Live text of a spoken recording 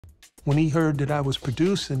When he heard that I was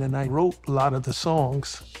producing and I wrote a lot of the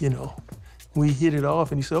songs, you know, we hit it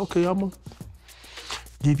off and he said, okay, I'm gonna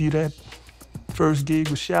give you that first gig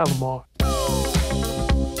with Shalimar.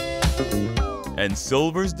 And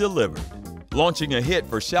Silvers delivered, launching a hit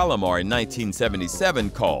for Shalimar in 1977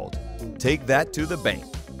 called Take That to the Bank.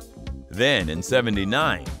 Then in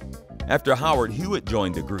 '79, after Howard Hewitt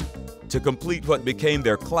joined the group to complete what became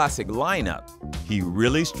their classic lineup, he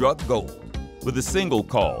really struck gold with a single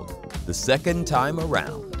called The Second Time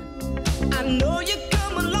Around. I know you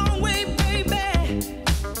come a long way, baby,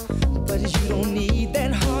 but you don't need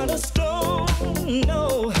that heart of stone,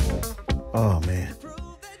 no. Oh, man.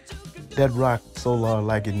 That rocked Solar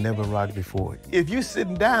like it never rocked before. If you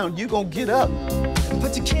sitting down, you gonna get up.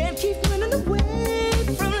 But you can't keep running away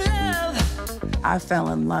from love. I fell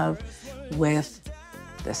in love with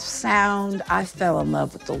the sound. I fell in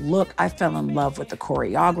love with the look. I fell in love with the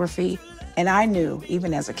choreography. And I knew,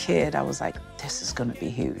 even as a kid, I was like, this is gonna be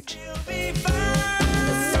huge.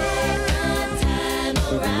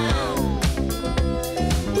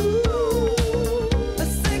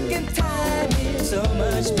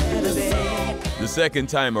 The Second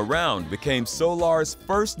Time Around became Solar's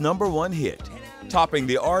first #1 hit, topping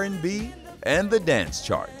the R&B and the dance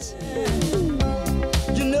charts.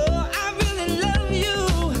 You know I really love you,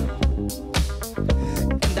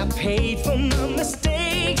 and I paid for my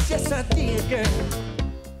mistakes, yes I did, girl.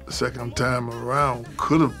 The Second Time Around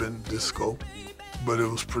could have been disco, but it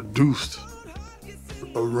was produced,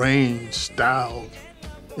 arranged, styled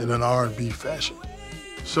in an R&B fashion.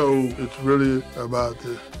 So it's really about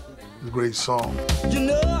the great song. You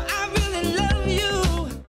know